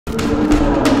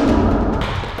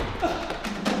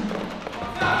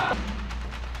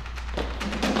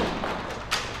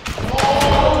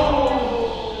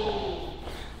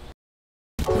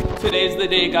Today's the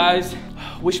day, guys.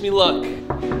 Wish me luck.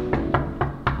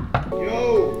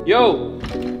 Yo.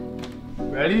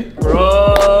 Ready?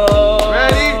 Bro.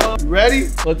 Ready? Ready?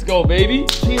 Let's go, baby.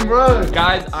 Team Run.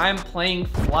 Guys, I'm playing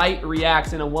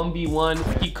FlightReacts in a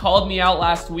 1v1. He called me out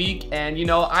last week, and you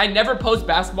know, I never post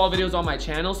basketball videos on my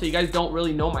channel, so you guys don't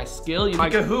really know my skill.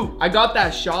 Like a who? I got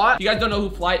that shot. You guys don't know who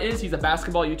Flight is. He's a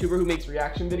basketball YouTuber who makes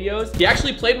reaction videos. He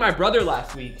actually played my brother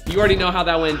last week. You already know how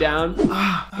that went down.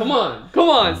 Come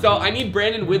on. So I need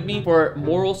Brandon with me for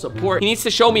moral support. He needs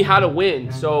to show me how to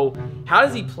win. So how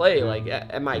does he play? Like,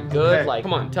 am I good? Okay. Like,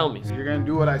 come on, tell me. You're gonna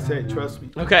do what I say, trust me.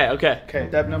 Okay.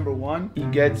 Step number 1, he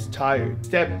gets tired.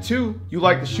 Step 2, you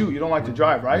like to shoot, you don't like to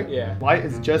drive, right? Yeah. Flight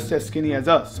is just as skinny as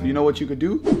us. So you know what you could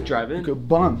do? Drive in. You could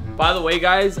bump. By the way,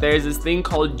 guys, there's this thing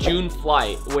called June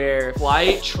Flight, where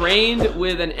Flight trained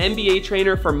with an NBA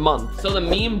trainer for months. So the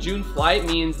meme June Flight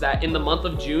means that in the month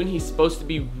of June, he's supposed to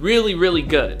be really, really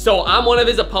good. So I'm one of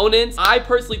his opponents. I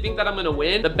personally think that I'm gonna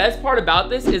win. The best part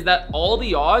about this is that all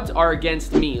the odds are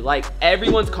against me. Like,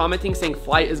 everyone's commenting saying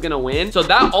Flight is gonna win. So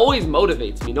that always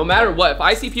motivates me, no matter what. If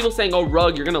I see people saying, oh,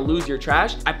 Rug, you're gonna lose, you're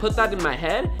trash, I put that in my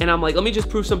head and I'm like, let me just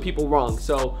prove some people wrong.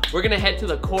 So we're gonna head to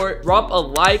the court, drop a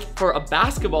like for a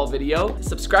basketball video,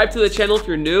 subscribe to the channel if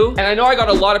you're new. And I know I got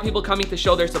a lot of people coming to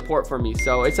show their support for me,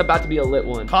 so it's about to be a lit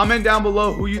one. Comment down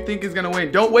below who you think is gonna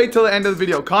win. Don't wait till the end of the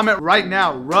video. Comment right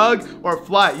now, Rug or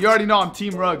Flight. You already know I'm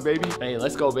Team Rug, baby. Hey,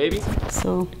 let's go, baby.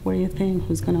 So, what do you think?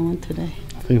 Who's gonna win today?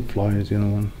 I think Fly is gonna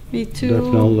win. Me too.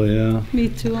 Definitely, yeah. Me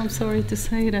too. I'm sorry to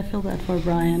say it. I feel bad for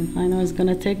Brian. I know he's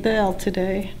gonna take the L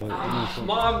today.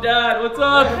 Mom, Dad, what's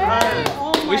up? Hey,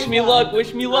 oh my Wish me God. luck,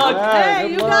 wish me luck.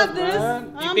 Hey, you got this.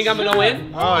 You think I'm gonna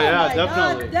win? Oh yeah, my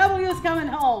definitely. God, W's coming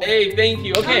home. Hey, thank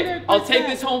you. Okay, 100%. I'll take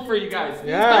this home for you guys.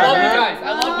 Yeah. I love you guys.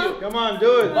 I love you. Come on,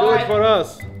 do it. Do Bye. it for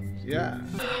us. Yeah.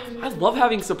 I love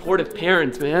having supportive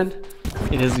parents, man.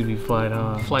 It is gonna be Flight,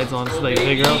 Flight's on like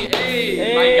big girl.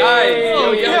 Hey, my guys.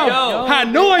 Yo. I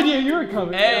had no idea you were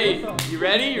coming. Hey, you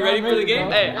ready? You ready for the game?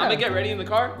 Hey, I'm gonna get ready in the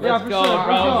car. Let's go,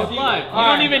 bro. Good luck. You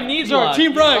don't even need luck.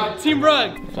 Team Rug. Team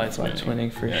Rug. Flight's like winning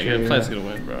for sure. Flight's gonna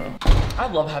win, bro. I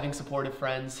love having supportive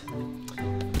friends.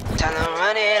 Time to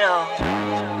run it off.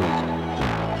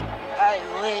 I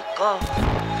wake up.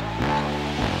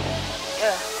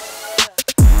 Yeah.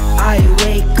 I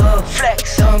wake up,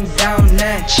 flex, thumb down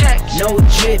now. Check, no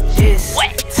drip, this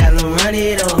wet. Tell 'em run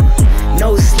it up.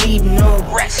 No sleep, no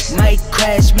rest. Might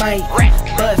crash, might wreck,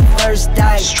 but first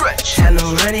I stretch. Tell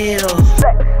 'em run it up.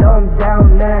 Flex, thumb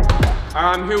down now.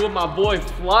 Alright, I'm here with my boy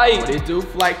Flight. What it do,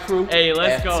 Flight Crew? Hey,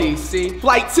 let's go. FTC.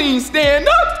 Flight team, stand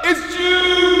up. It's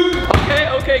June.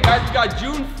 Okay, guys, we got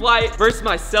June Flight versus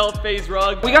myself, Faze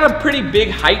Rug. We got a pretty big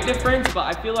height difference, but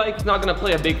I feel like it's not gonna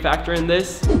play a big factor in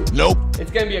this. Nope.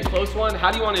 It's gonna be a close one.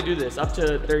 How do you want to do this? Up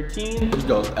to 13? Let's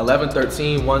go. 11,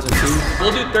 13, 1s and 2s.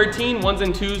 We'll do 13, 1s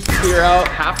and 2s to clear out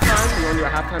halftime. You want to do a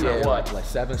halftime at what? Like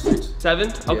 7, 6.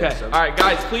 7? Okay. Yeah, 7. All right,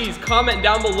 guys, please comment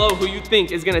down below who you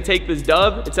think is gonna take this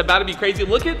dub. It's about to be crazy.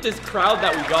 Look at this crowd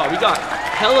that we got. We got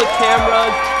hella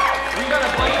cameras. We got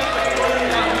a bunch of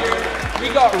supporters out here. We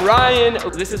got Ryan.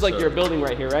 This is like your building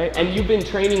right here, right? And you've been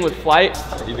training with Flight.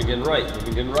 You've been getting right.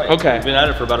 Okay. You've been at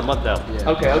it for about a month now.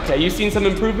 Yeah. Okay. You seen some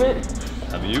improvement?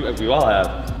 Have you? We all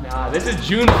have. Nah, this is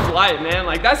June Flight, man.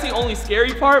 Like, that's the only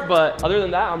scary part, but other than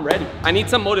that, I'm ready. I need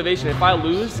some motivation. If I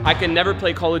lose, I can never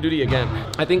play Call of Duty again.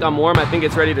 I think I'm warm. I think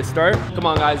it's ready to start. Come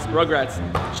on, guys. Rugrats.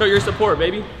 Show your support,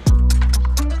 baby.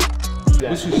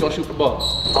 Who shoots? I'll shoot for ball.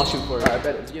 I'll shoot for it. All right,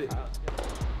 bet it. Let's get it.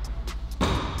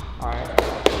 All right.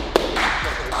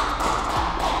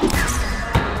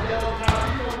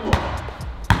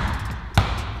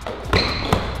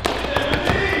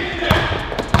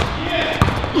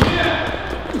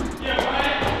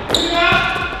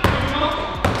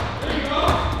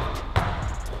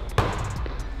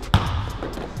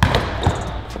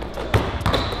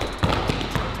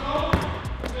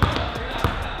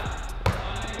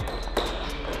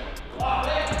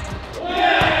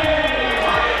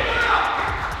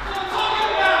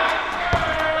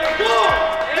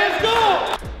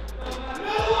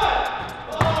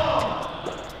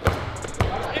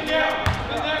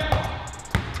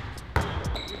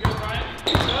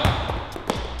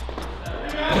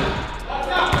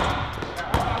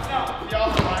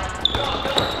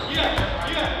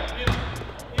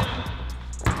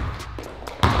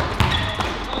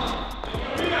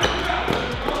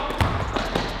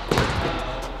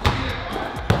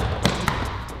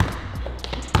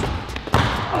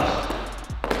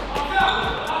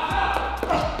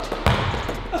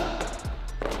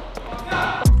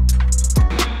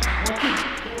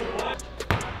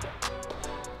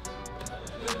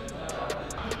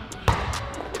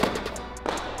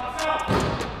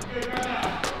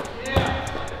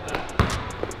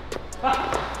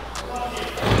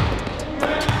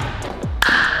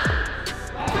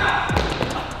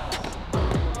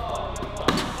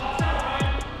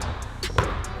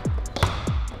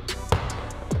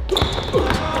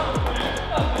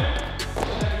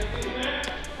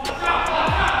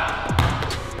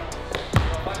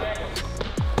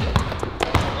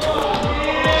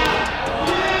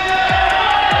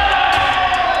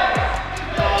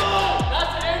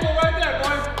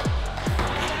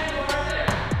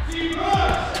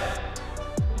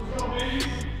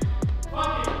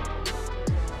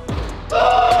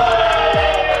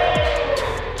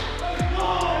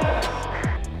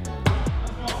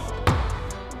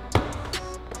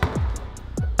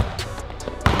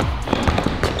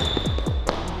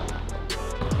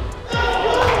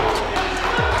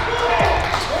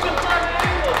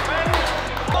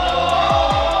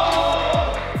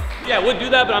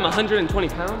 that, but I'm 120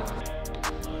 pounds.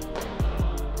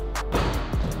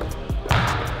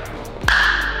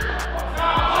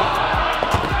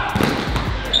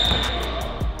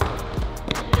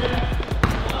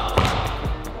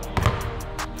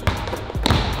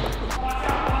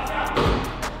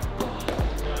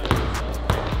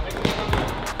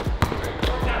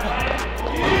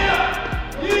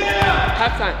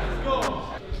 Halftime.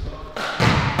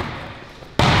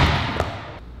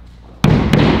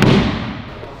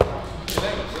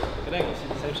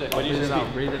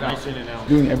 Breathe it out.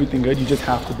 Doing everything good, you just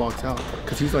have to box out.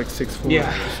 Because he's like 6'4".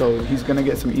 Yeah. So he's going to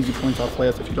get some easy points off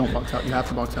players if you don't box out. You have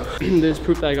to box out. There's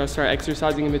proof that I gotta start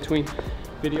exercising in between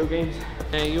video games.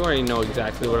 Man, you already know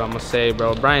exactly what I'm gonna say,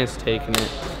 bro. Brian's taking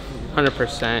it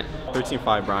 100%.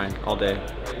 13-5, Brian, all day.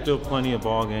 Still plenty of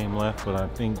ball game left, but I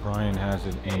think Brian has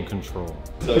it in control.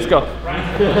 Let's go.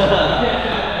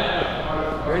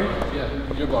 Ready?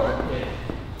 Yeah, you're ball, right?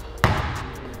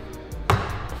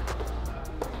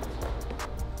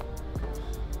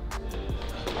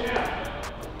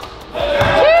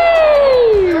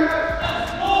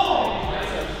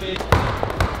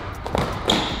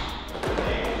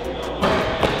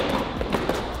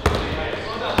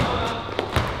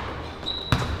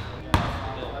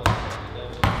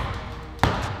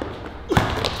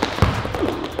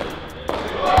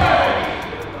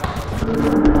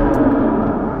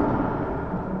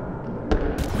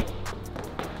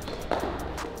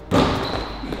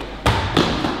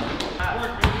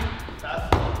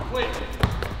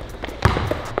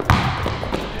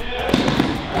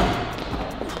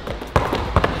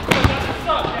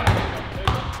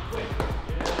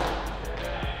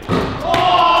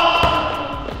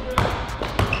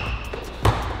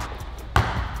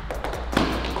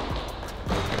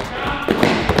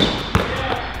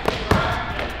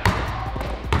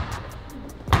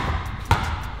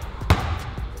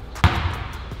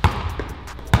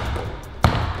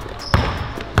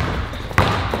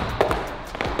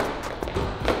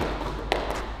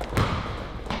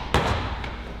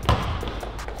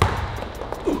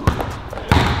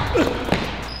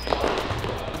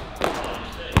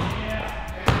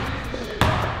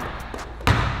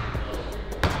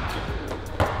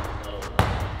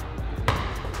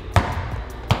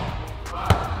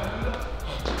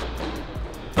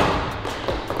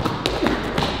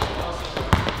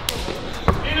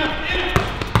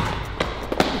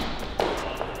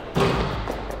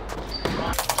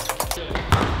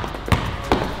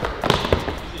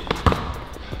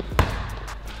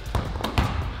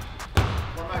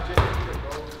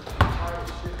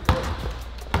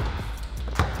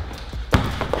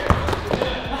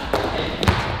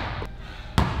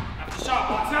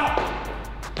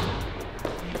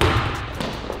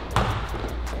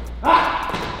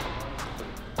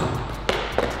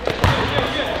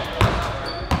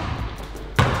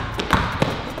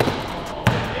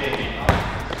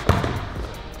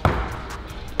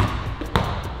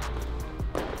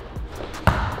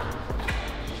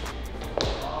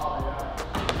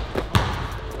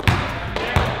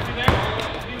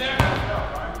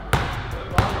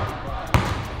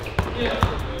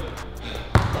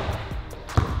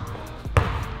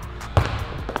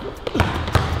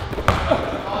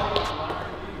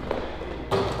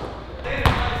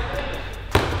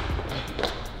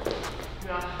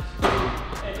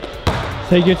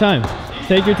 Take your time.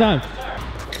 Take your time.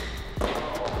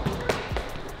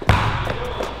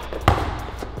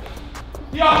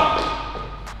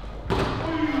 Yeah.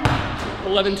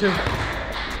 11-2.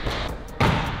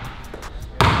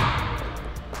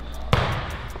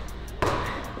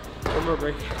 One more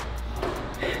break.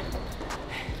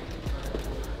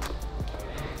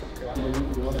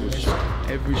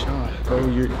 Every shot. Bro,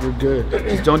 you're good.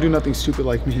 Just don't do nothing stupid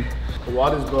like me. The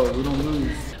water's bro, we don't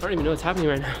lose. I don't even know what's happening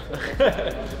right now.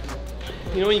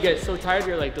 You know when you get so tired,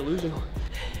 you're like delusional.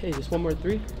 Hey, just one more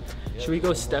three? Should we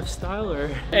go Steph style or?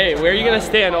 Hey, where are you gonna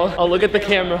stand? I'll look at the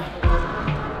camera.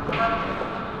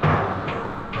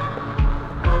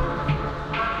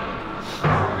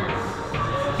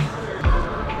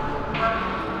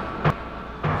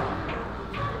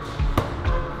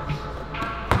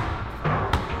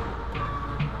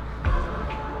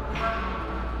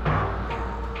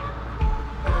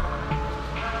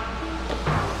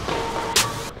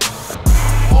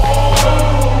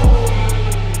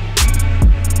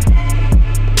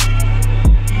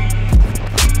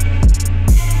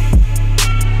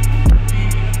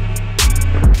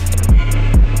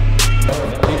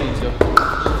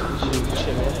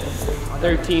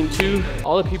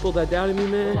 All the people that doubted me,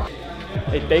 man.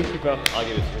 Hey, thank you, bro. I'll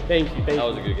give it to you. Thank you, thank you. That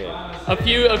was a good game.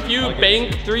 A few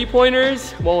bank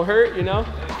 3-pointers won't hurt, you know?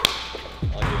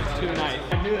 I'll give it to you. Too nice.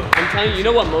 telling you, you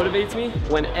know what motivates me?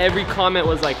 When every comment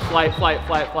was like flight, flight,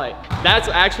 flight, flight. That's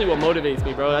actually what motivates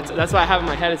me, bro. That's what I have in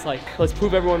my head. It's like, let's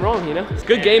prove everyone wrong, you know? It's a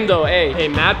good game though. Hey,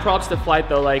 mad props to Flight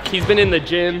though. Like, he's been in the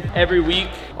gym every week.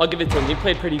 I'll give it to him. He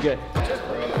played pretty good.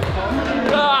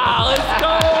 Let's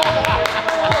go!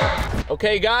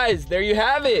 Okay, guys, there you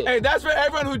have it. Hey, that's for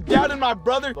everyone who doubted my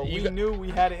brother. But we knew we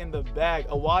had it in the bag.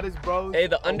 Awada's bros. Hey,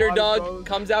 the underdog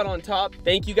comes out on top.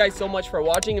 Thank you guys so much for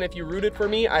watching. And if you rooted for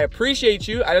me, I appreciate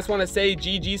you. I just want to say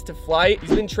GG's to Flight.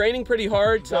 He's been training pretty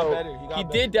hard. So he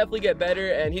did definitely get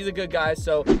better. And he's a good guy.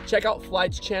 So check out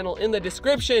Flight's channel in the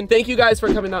description. Thank you guys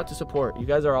for coming out to support. You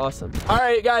guys are awesome. All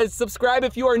right, guys, subscribe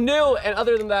if you are new. And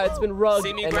other than that, it's been Rug.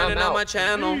 See me grinding on my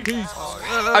channel. Peace.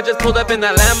 I just pulled up in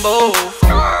that Lambo.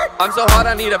 I'm so hot,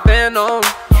 I need a fan on.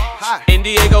 In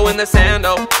Diego in the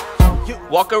sando.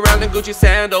 Walk around in Gucci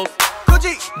sandals.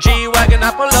 G-Wagon,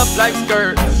 I pull up like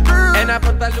skirt. And I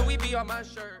put that Louis V on my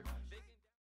shirt.